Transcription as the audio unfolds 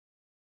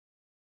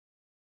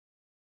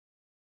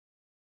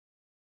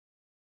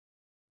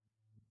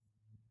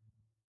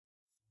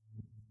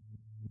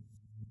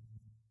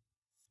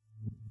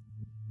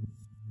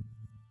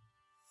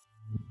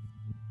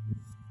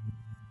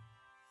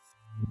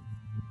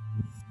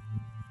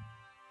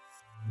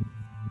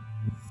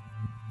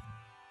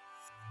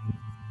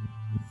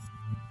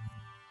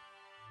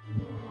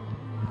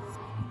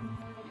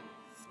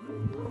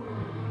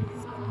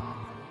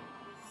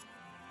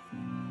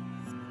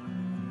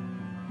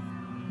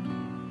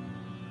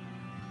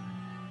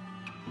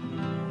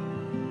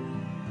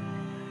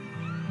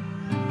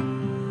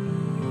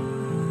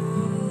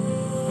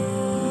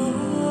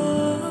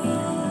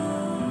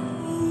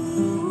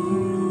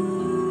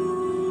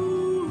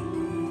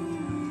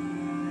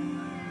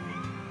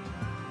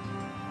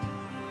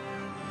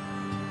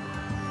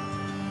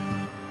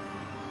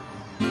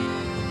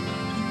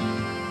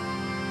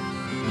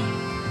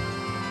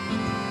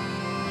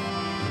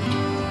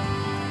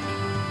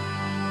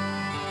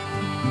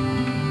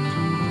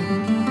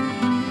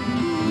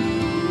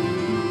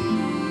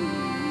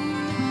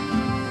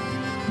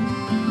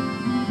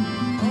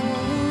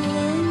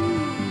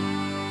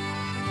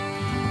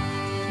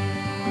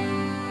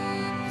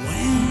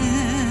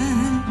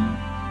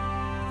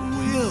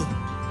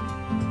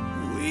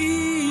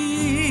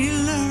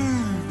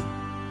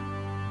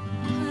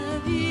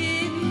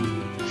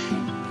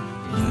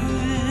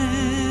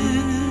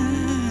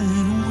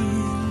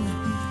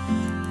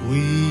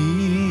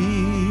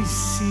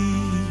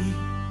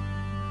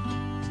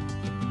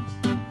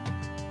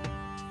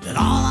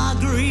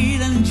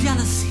and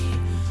jealousy,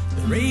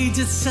 the rage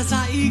that sets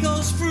our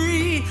egos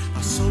free,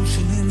 our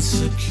social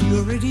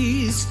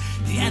insecurities,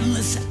 the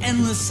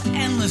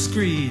endless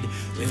greed.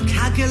 With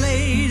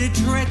calculated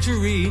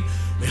treachery,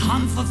 we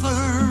hunt for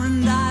fur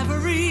and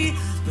ivory,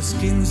 the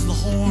skins, the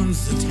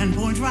horns, the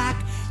 10-point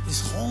rack.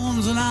 This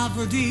horn's an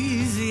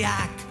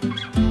aphrodisiac. When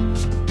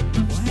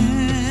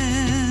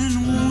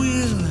will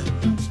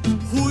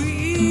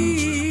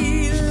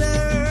we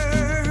learn?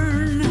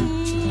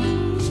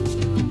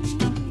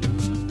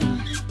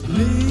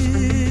 Live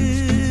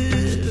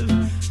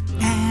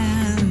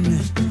and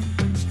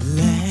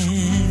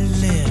let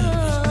live.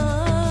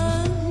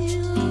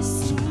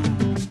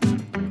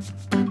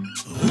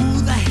 Who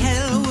the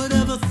hell would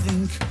ever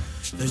think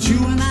that you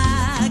and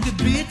I could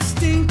be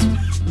extinct,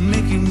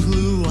 making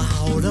glue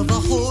out of a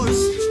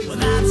horse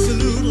with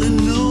absolutely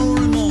no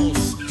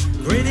remorse?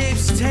 Great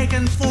apes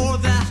taken for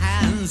their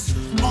hands,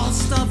 all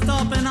stuffed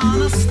up and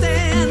on a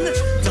stand.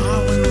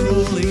 Darwin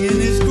rolling in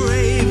his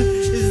grave.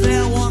 Is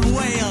there one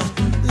whale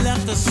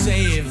left to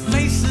save?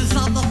 Faces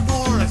of the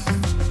forest,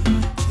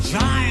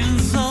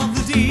 giants of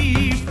the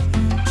deep.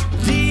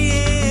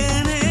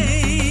 DNA,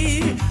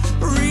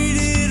 read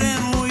it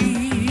and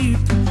weep.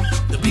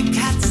 The big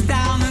cat's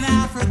down in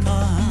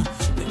Africa,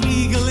 the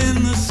eagle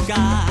in the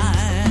sky,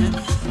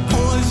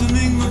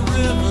 poisoning the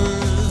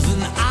rivers,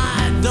 and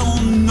I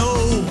don't know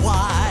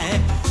why.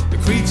 The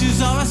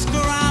creatures are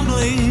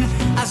scrambling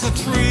as the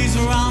trees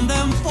around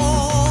them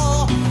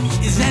fall.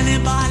 Is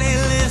anybody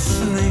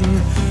listening?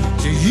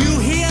 Do you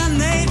hear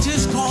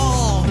nature's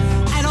call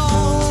at all?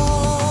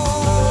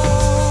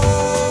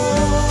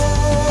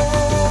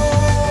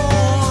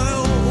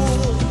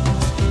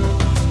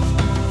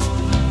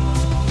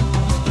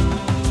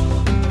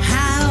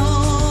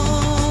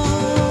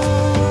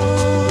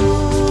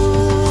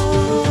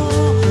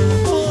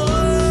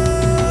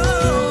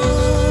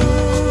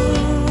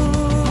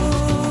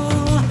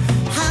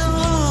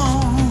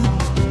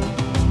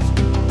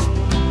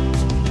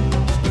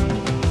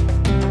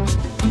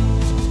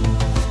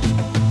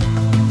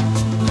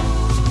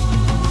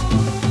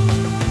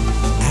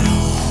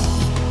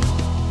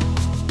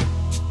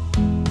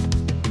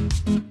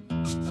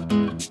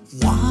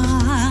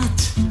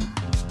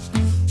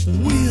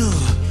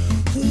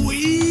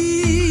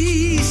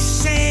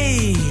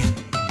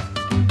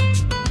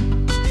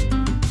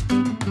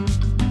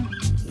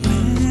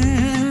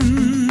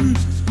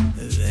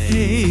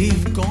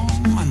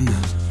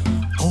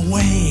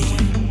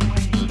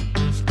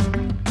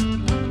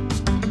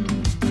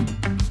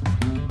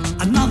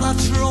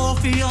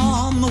 Trophy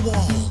on the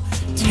wall,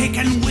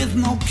 taken with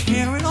no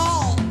care at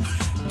all.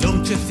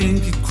 Don't you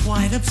think it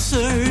quite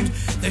absurd?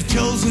 They've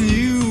chosen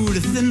you to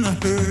thin the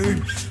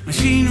herd.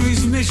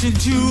 Machinery's mission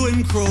to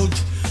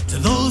encroach to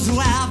those who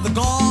have the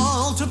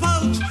gall to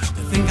poach.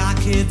 To think our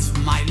kids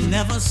might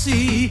never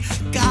see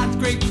God's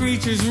great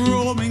creatures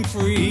roaming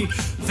free.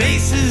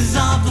 Faces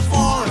of the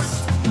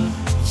forest,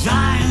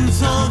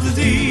 giants of the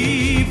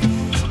deep.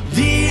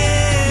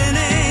 DNA,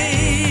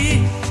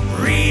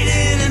 read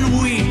it and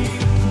weep.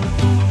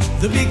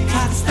 The big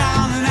cat's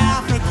down in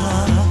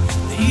Africa,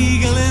 the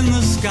eagle in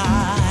the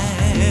sky,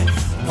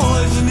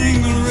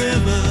 poisoning the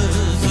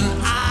rivers, and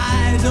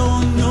I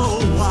don't know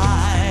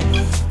why.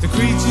 The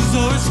creatures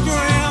are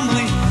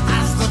scrambling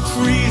as the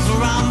trees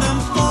around them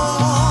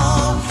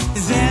fall.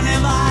 Is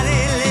anybody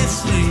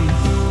listening?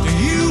 Do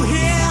you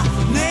hear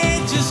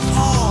nature's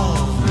call?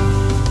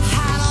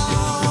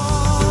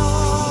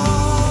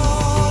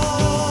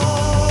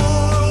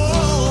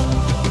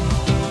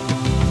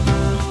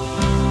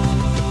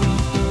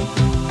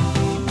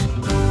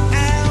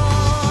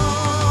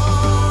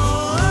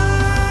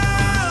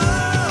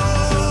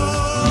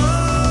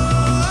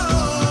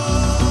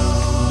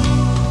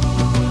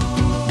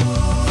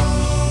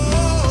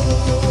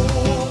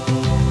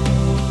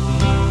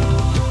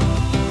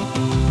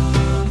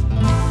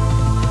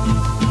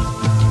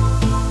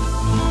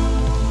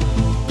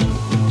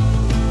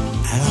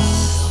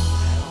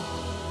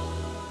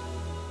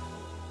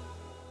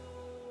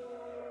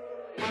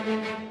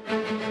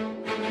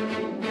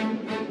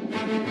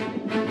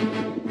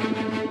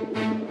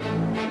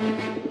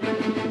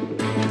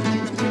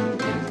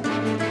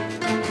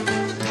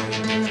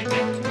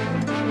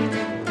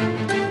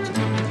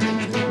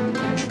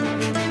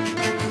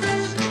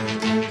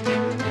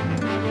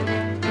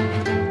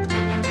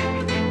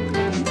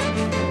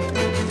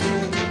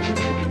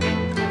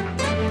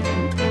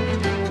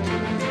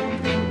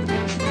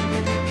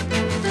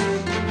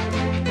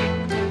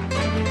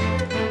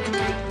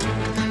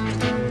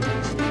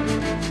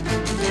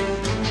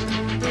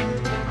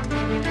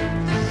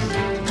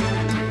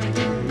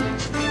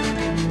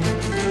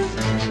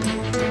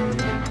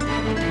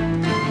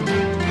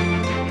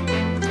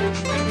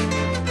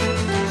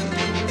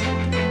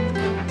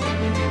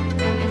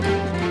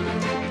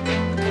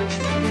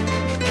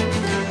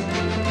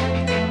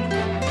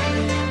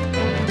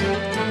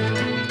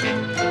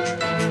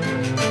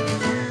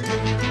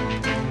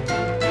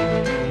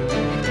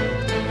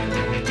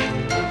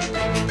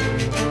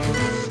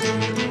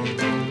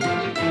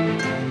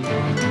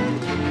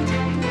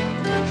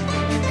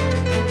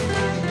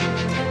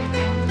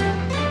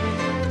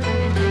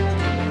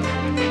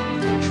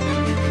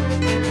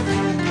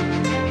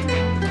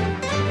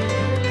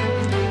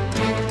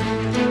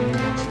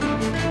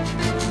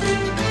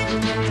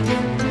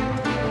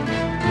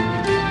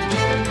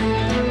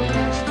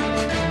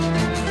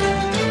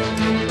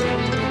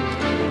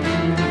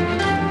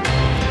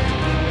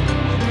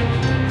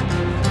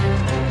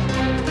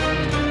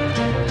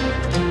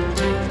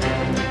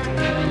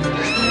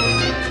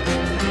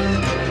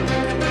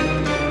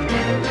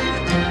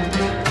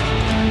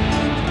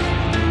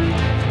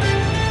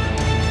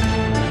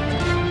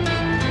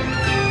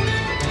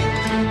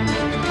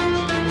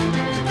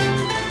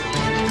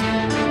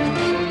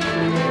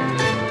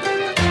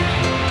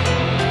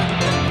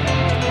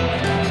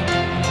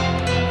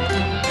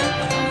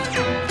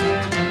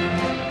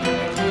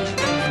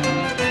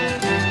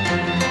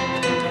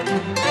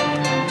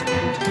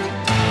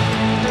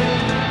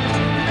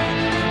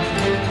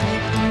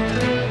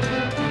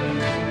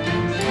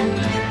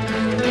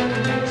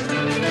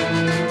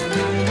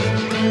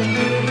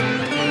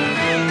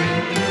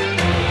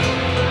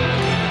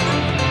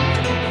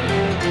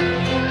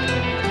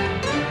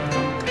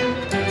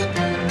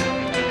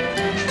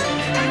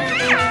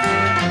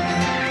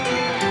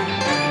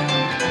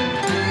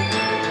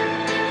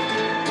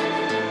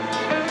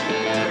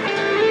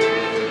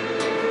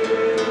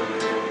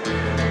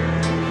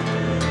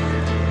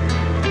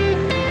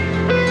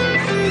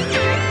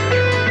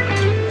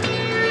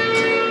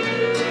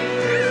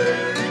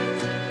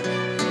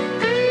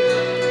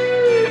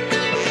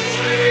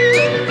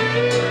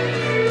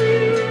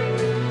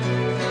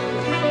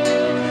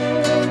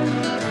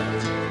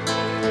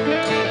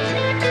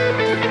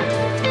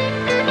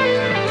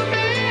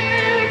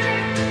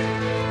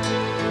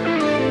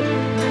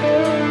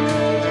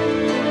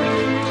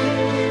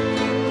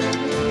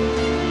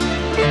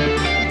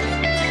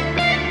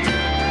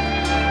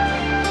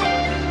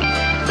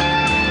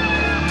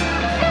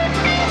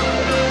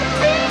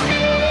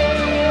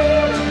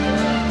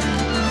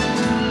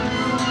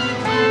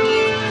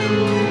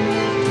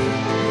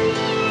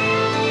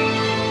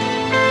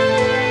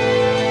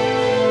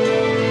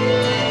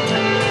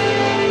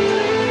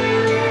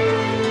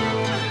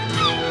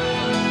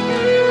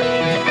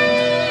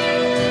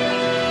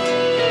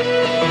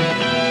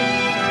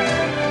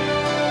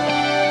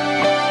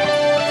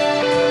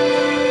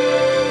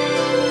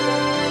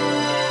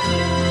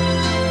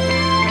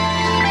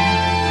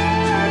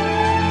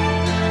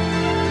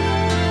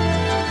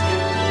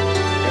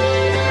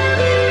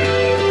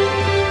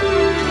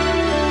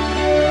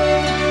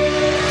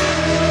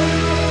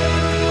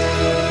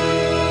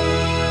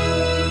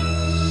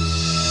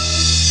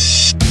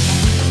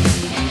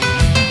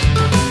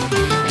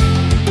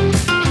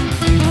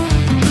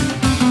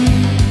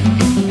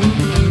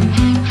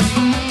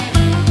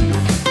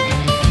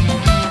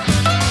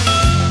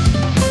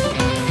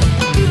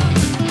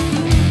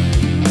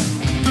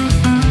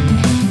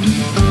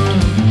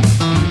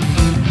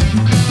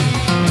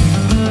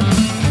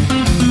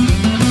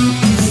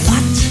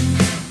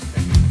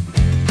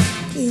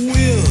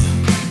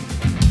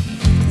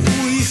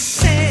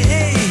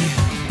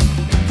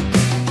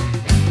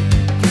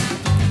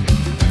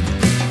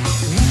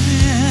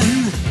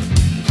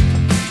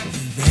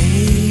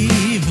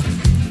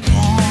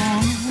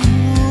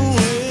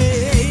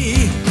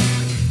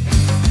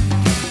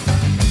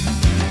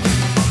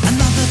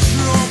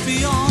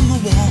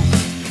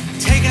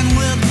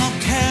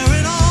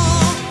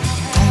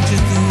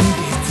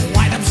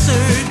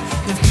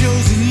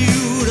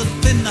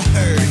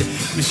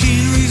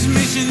 Machinery's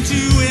mission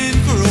to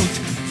encroach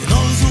to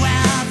those who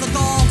have the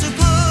gall to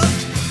poach.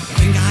 The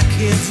thing our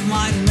kids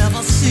might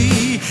never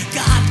see,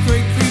 God's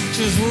great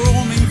creatures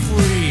roaming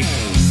free.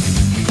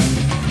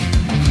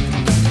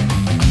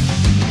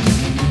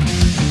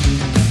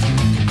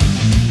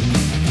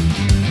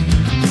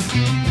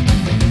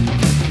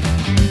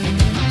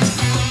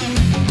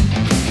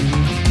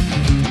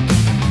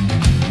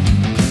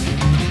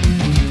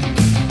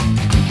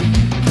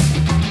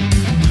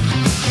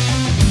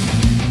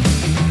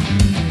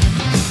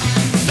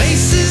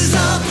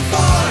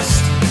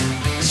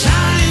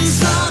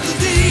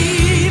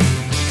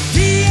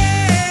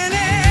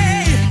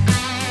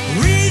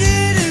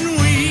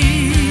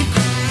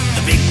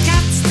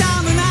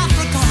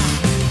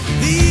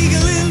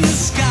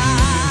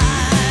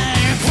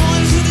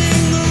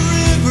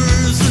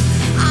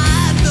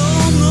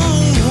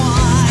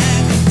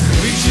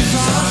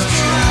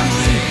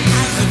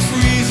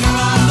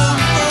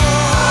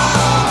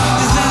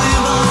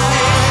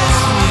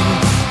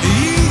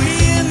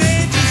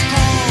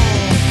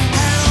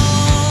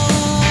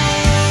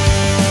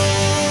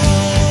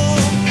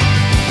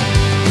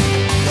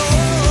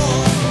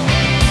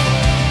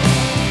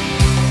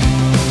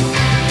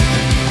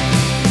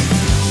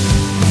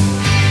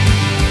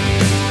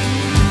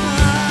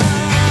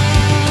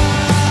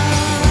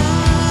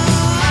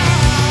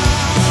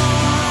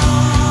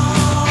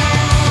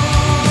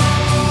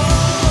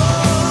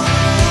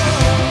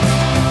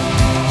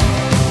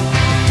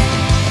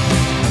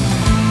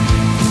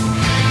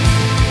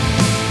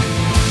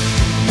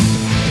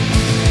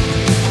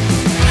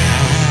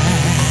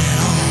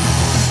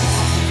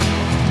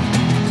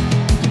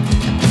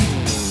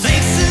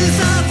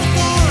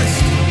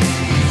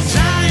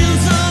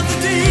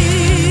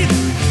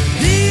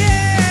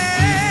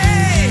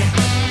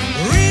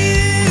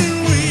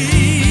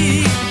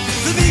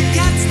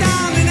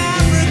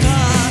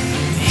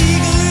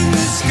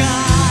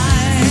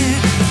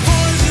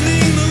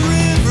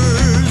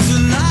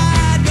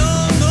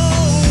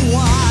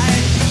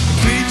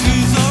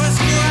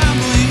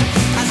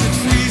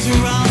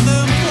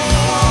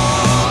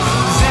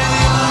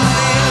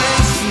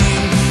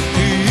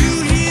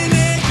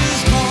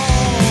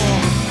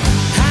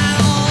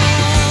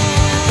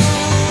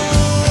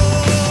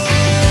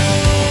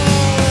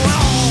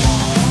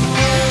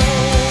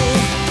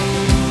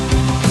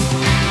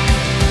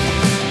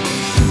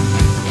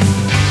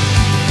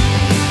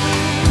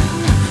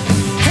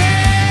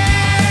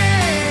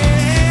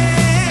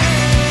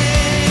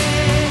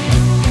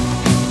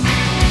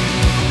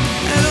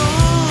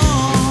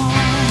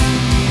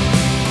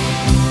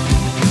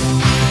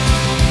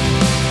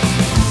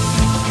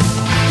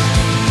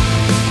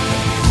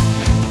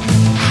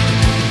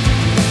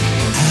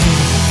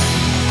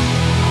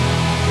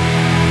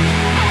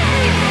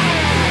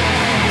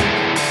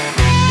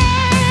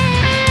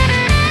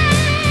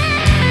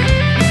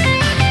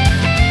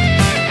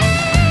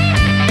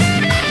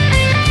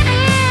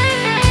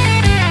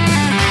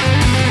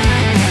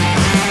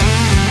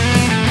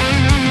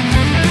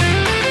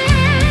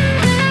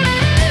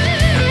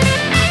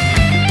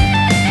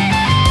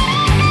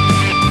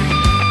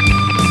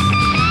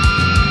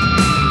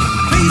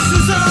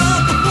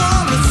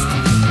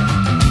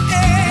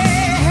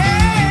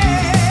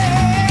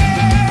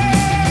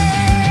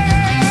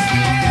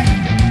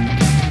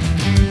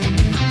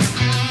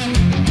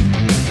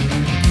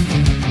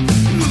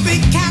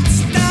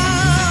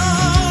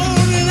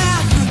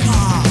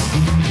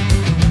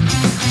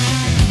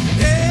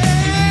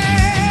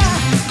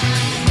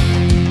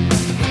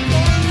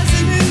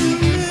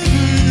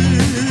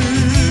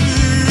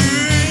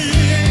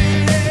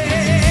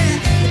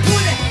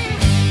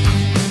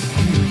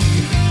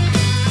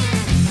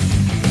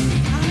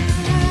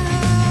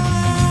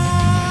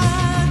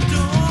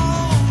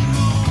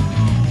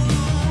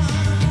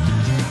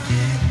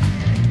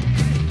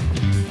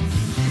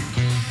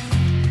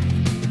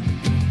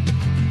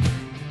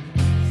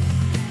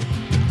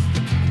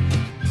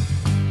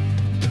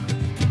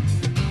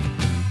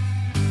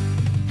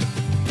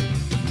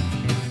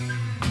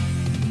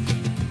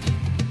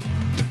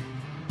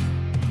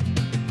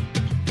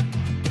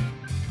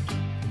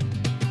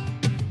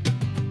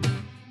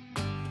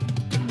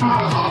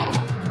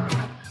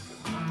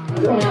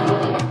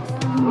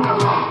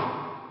 Yeah.